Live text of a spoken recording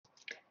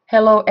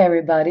Hello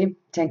everybody,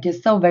 thank you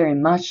so very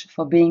much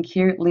for being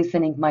here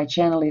listening my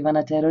channel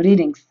IvanaTarot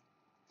readings.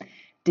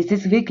 This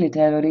is weekly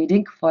tarot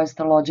reading for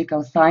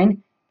astrological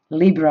sign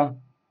Libra.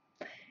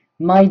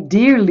 My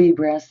dear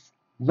Libras,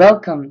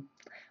 welcome.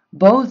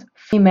 Both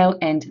female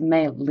and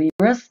male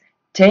Libras,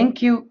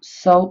 thank you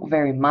so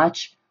very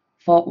much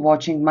for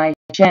watching my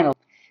channel.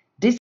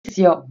 This is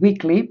your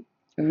weekly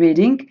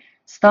reading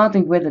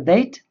starting with the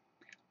date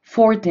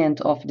 14th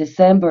of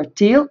December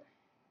till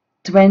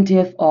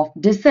 20th of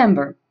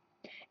December.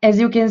 As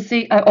you can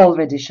see, I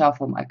already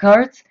shuffled my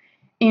cards.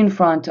 In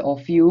front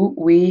of you,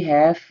 we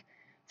have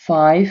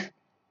 5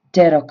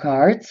 tarot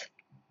cards.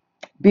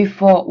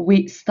 Before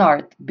we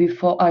start,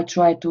 before I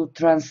try to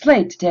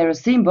translate tarot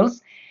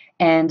symbols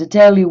and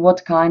tell you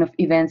what kind of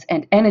events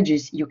and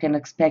energies you can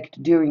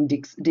expect during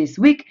this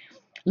week,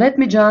 let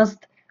me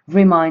just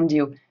remind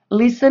you,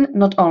 listen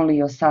not only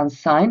your sun's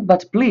sign,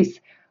 but please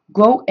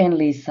go and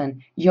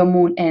listen your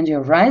moon and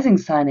your rising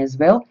sign as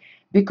well,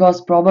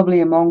 because probably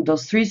among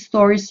those 3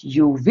 stories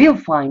you will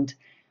find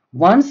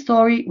one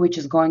story which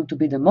is going to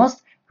be the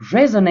most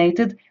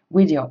resonated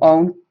with your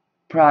own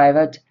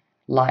private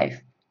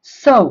life.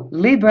 So,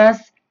 Libras,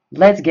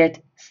 let's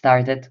get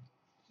started.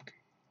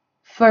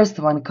 First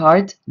one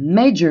card,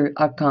 Major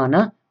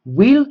Arcana,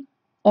 Wheel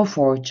of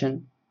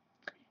Fortune.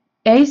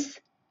 Ace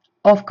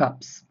of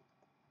Cups,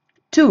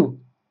 2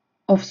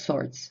 of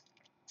Swords,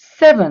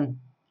 7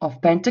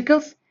 of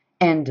Pentacles,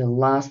 and the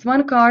last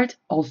one card,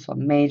 also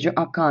Major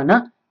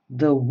Arcana,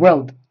 the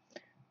World.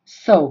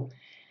 So,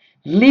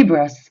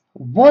 Libras,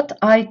 what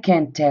I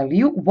can tell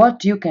you,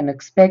 what you can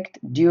expect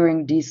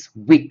during this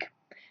week.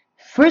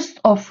 First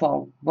of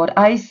all, what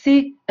I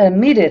see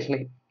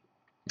immediately,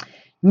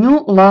 new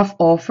love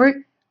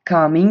offer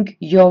coming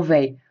your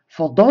way.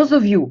 For those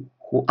of you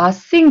who are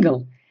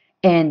single,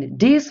 and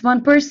this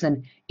one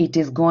person, it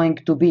is going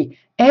to be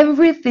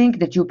everything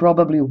that you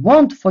probably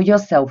want for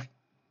yourself.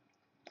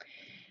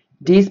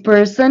 This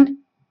person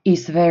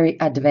is very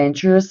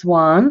adventurous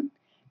one.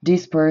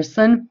 This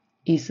person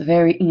is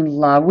very in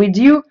love with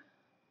you.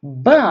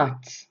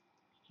 But,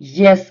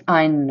 yes,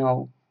 I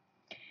know.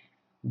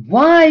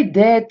 Why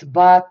that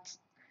but?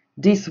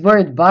 This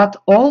word but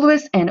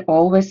always and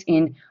always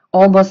in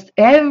almost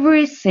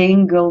every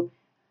single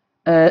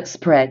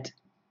spread.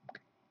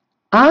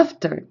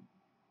 After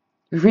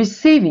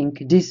receiving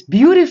this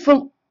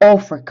beautiful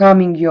offer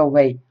coming your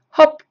way,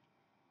 hop,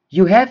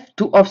 you have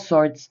 2 of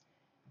Swords.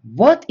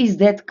 What is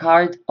that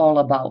card all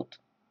about?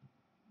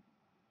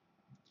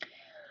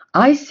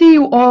 I see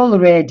you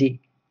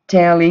already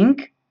telling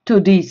to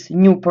this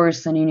new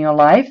person in your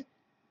life,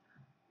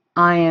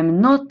 I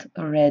am not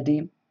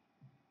ready.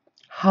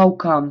 How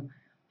come?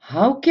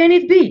 How can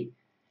it be?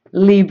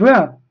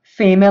 Libra,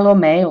 female or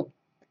male,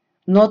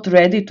 not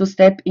ready to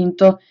step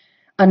into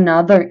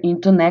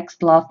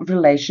next love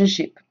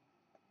relationship.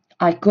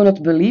 I could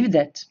not believe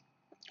that.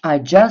 I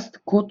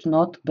just could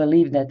not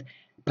believe that.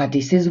 But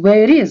this is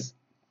where it is.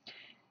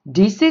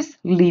 This is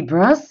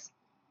Libras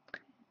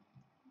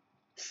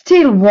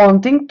still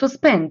wanting to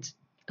spend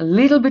a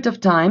little bit of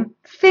time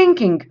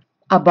thinking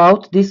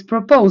about this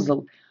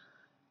proposal.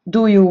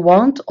 Do you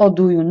want or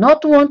do you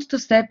not want to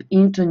step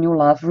into a new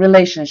love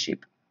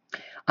relationship?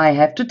 I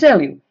have to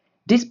tell you,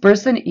 this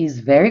person is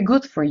very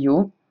good for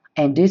you,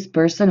 and this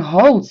person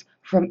holds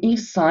from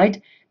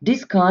inside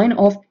this kind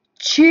of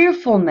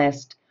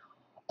cheerfulness,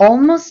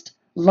 almost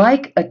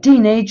like a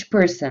teenage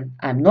person.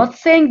 I'm not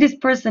saying this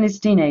person is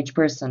teenage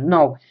person,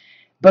 no,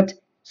 but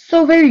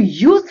so very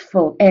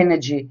youthful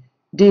energy.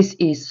 This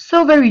is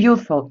so very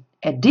youthful.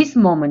 At this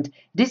moment,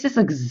 this is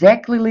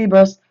exactly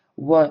Libras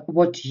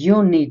what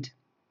you need.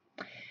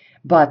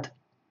 But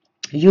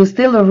you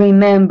still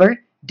remember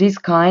this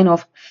kind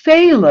of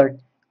failure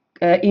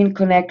in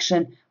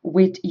connection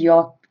with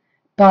your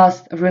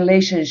past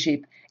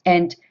relationship,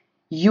 and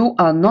you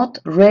are not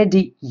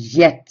ready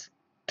yet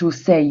to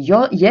say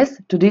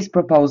yes to this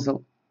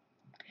proposal.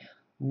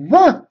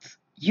 What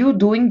you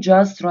doing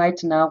just right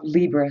now,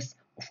 Libras?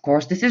 Of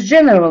course, this is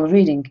general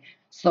reading,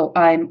 so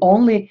I'm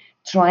only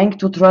trying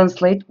to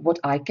translate what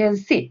I can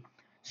see.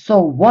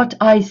 So what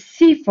I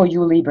see for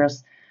you,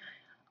 Libras,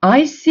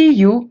 I see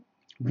you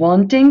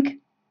wanting,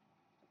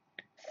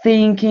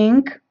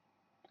 thinking,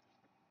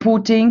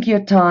 putting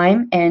your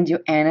time and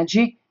your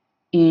energy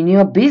in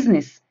your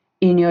business,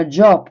 in your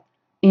job,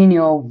 in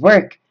your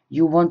work.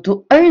 You want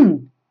to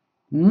earn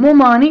more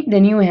money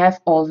than you have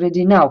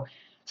already now.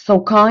 So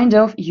kind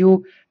of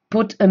you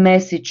put a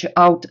message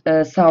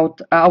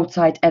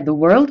outside at the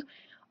world.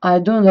 I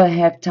do not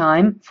have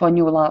time for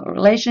new love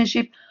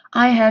relationship.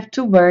 I have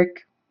to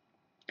work.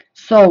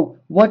 So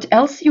what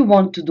else you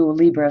want to do,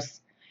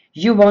 Libras?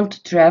 You want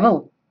to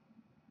travel.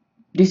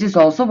 This is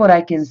also what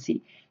I can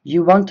see.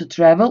 You want to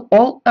travel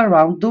all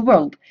around the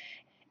world.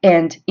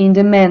 And in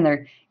the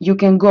manner you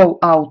can go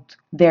out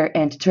there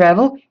and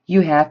travel,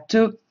 you have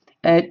to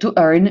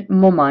earn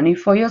more money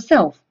for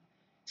yourself.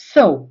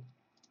 So,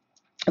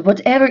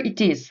 whatever it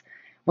is,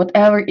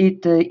 whatever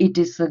it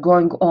is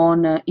going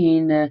on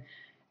in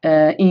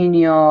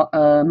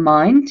your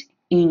mind,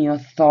 in your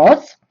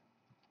thoughts,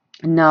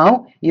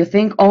 Now you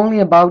think only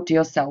about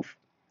yourself.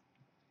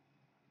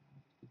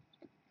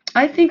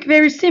 I think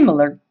very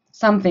similar.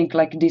 Something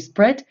like this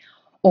spread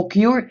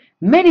occur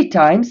many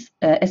times,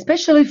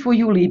 especially for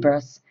you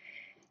Libras.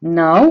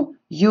 Now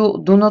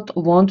you do not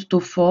want to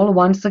fall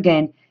once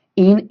again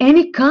in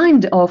any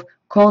kind of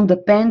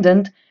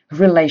codependent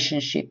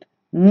relationship.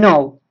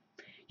 No,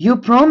 you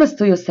promise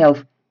to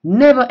yourself,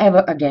 never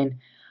ever again.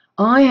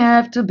 I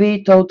have to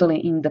be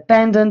totally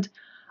independent.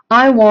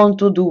 I want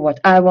to do what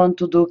I want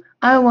to do.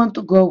 I want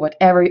to go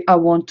whatever I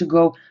want to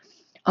go.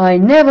 I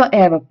never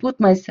ever put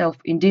myself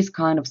in this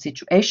kind of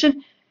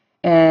situation,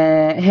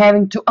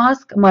 having to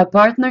ask my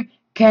partner,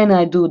 can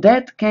I do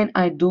that? Can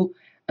I do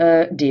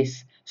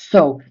this?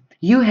 So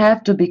you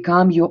have to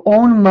become your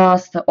own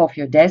master of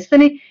your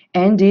destiny,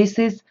 and this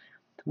is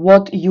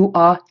what you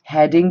are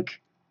heading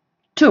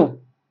to.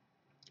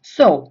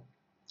 So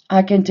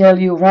I can tell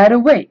you right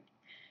away,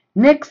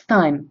 next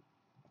time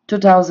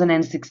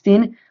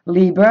 2016,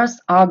 Libras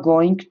are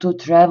going to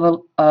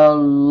travel a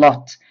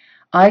lot.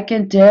 I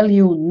can tell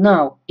you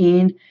now,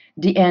 in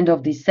the end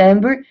of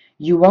December,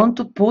 you want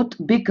to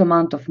put big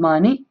amount of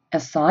money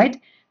aside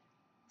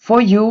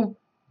for you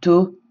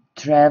to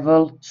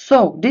travel.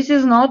 So this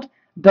is not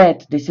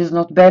bad. This is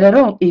not bad at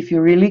all if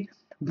you really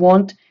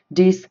want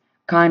these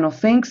kind of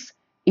things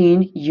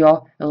in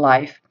your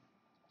life.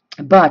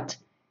 But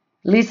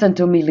listen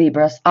to me,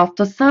 Libras,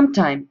 after some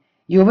time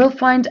you will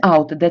find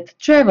out that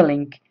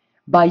traveling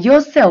by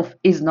yourself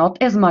is not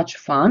as much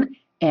fun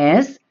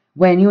as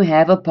when you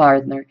have a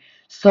partner.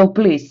 So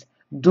please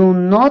do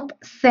not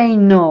say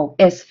no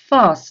as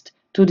fast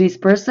to this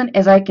person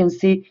as I can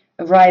see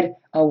right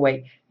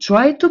away.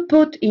 Try to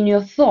put in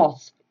your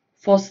thoughts,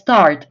 for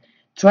start,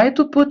 try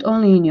to put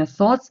only in your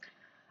thoughts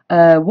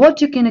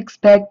what you can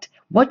expect,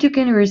 what you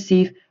can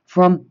receive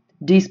from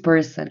this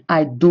person.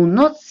 I do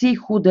not see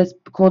who this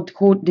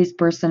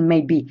person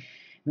may be.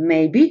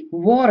 Maybe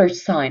water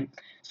sign,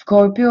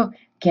 Scorpio,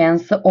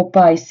 Cancer, or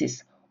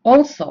Pisces.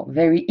 Also,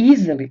 very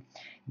easily,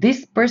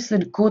 this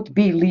person could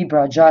be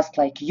Libra just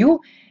like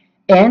you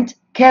and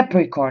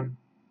Capricorn.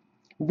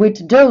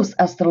 With those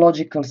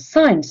astrological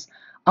signs,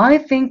 I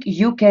think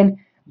you can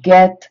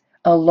get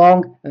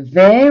along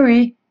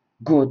very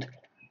good.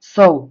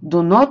 So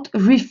do not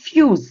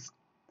refuse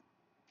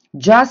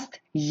just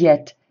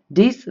yet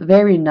this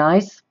very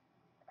nice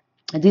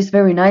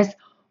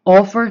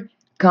offer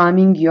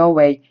coming your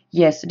way.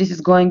 Yes, this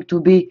is going to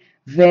be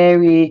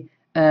very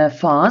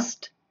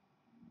fast,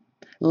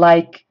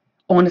 like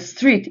on a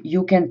street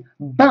you can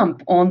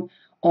bump on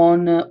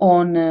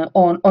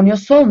your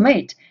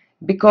soulmate,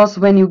 because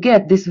when you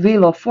get this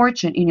wheel of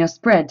fortune in your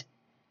spread,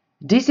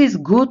 this is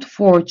good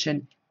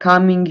fortune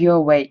coming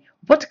your way.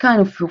 What kind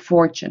of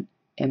fortune?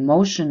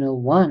 Emotional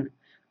one.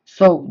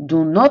 So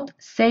do not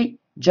say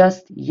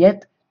just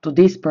yet to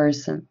this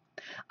person,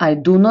 I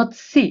do not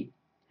see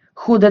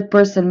who that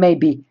person may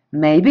be.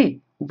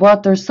 Maybe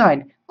water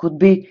sign, could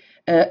be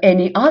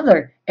any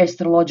other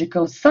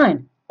astrological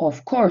sign,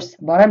 of course,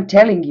 but I'm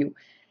telling you,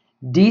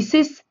 this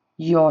is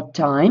your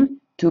time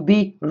to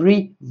be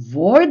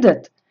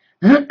rewarded.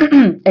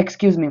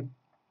 Excuse me,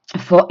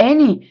 for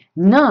any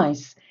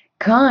nice,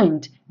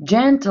 kind,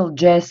 gentle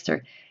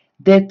gesture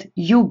that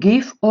you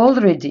give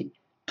already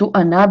to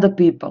another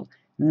people.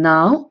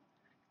 Now,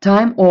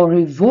 time or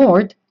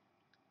reward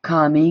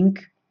coming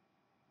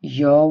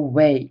your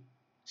way.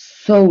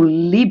 So,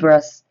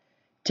 Libras,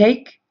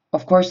 take,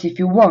 of course, if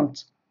you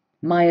want,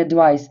 my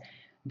advice.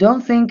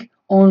 Don't think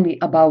only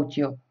about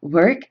your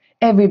work.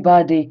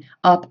 Everybody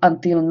up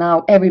until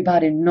now,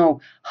 everybody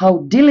know how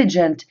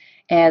diligent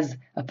as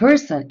a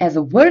person, as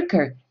a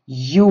worker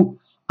you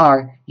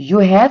are. You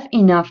have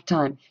enough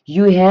time.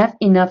 You have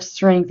enough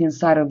strength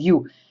inside of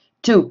you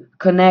to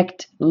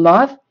connect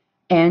love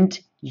and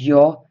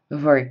your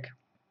work.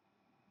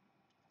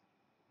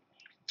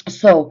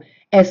 So,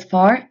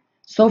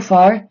 so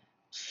far,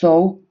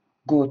 so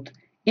good.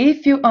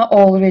 If you are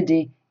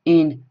already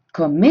in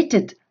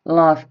committed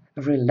love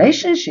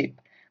relationship,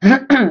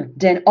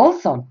 then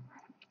also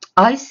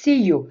I see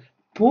you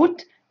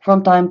put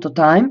from time to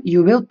time,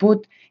 you will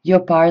put your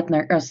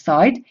partner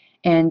aside,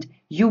 and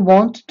you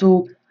want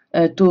to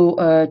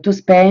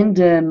spend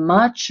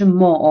much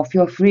more of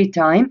your free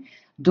time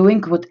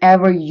doing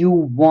whatever you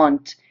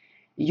want.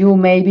 You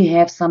maybe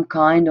have some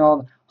kind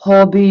of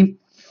hobby,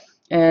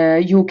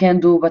 you can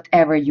do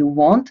whatever you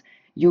want.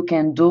 You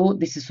can do,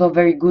 this is a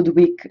very good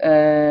week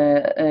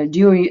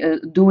during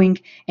doing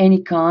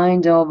any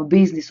kind of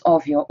business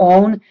of your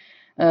own,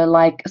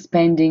 like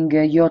spending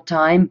your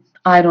time,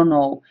 I don't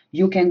know,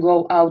 you can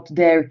go out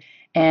there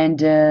and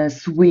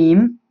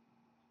swim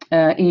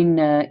in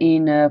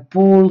a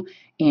pool,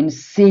 in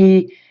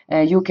sea.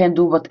 You can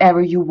do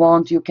whatever you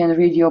want. You can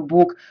read your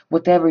book,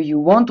 whatever you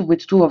want.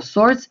 With Two of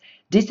Swords,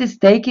 this is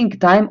taking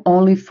time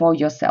only for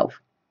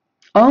yourself,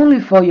 only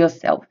for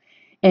yourself,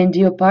 and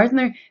your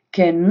partner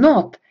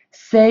cannot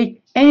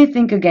say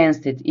anything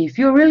against it. If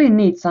you really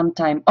need some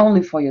time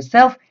only for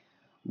yourself,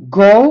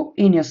 go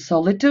in your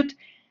solitude,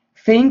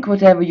 think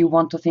whatever you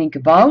want to think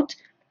about,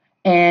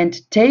 and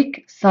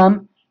take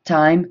some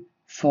time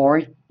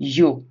for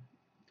you.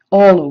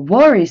 All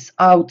worries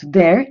out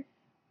there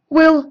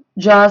will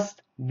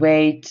just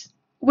wait.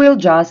 Will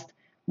just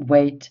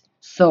wait.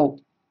 So,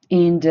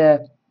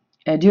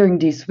 during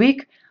this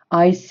week,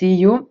 I see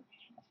you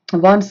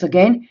once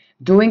again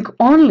doing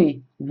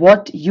only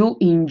what you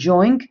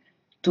enjoying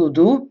to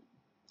do,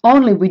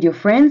 only with your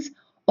friends,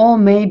 or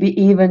maybe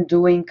even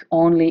doing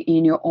only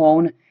in your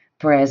own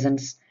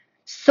presence.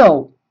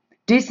 So,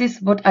 this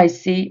is what I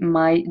see,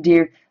 my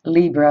dear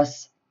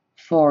Libras,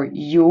 for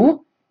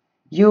you.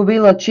 You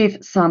will achieve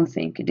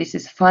something. This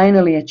is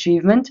finally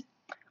achievement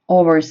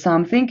over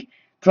something,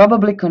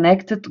 probably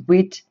connected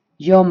with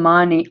your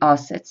money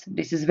assets.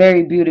 This is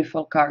very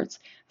beautiful cards.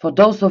 For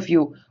those of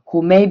you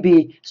who may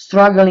be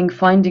struggling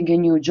finding a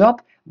new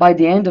job, by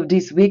the end of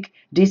this week,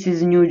 this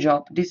is a new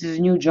job. This is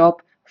a new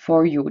job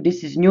for you.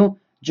 This is new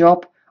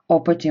job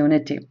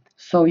opportunity.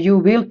 So you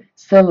will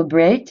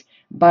celebrate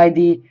by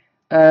the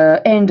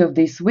end of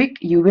this week,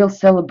 you will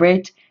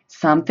celebrate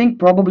something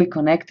probably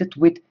connected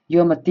with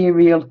your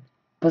material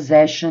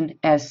possession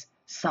as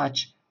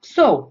such.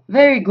 So,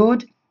 very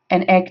good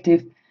and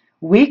active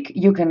week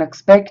you can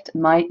expect,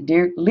 my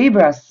dear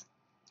Libras.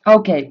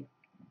 Okay,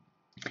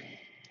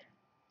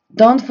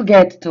 don't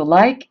forget to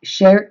like,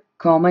 share,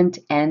 comment,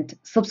 and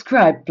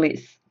subscribe,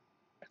 please.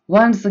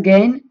 Once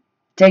again,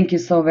 thank you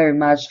so very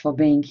much for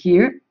being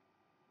here.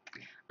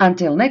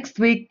 Until next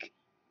week,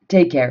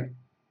 take care.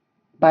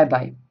 Bye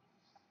bye.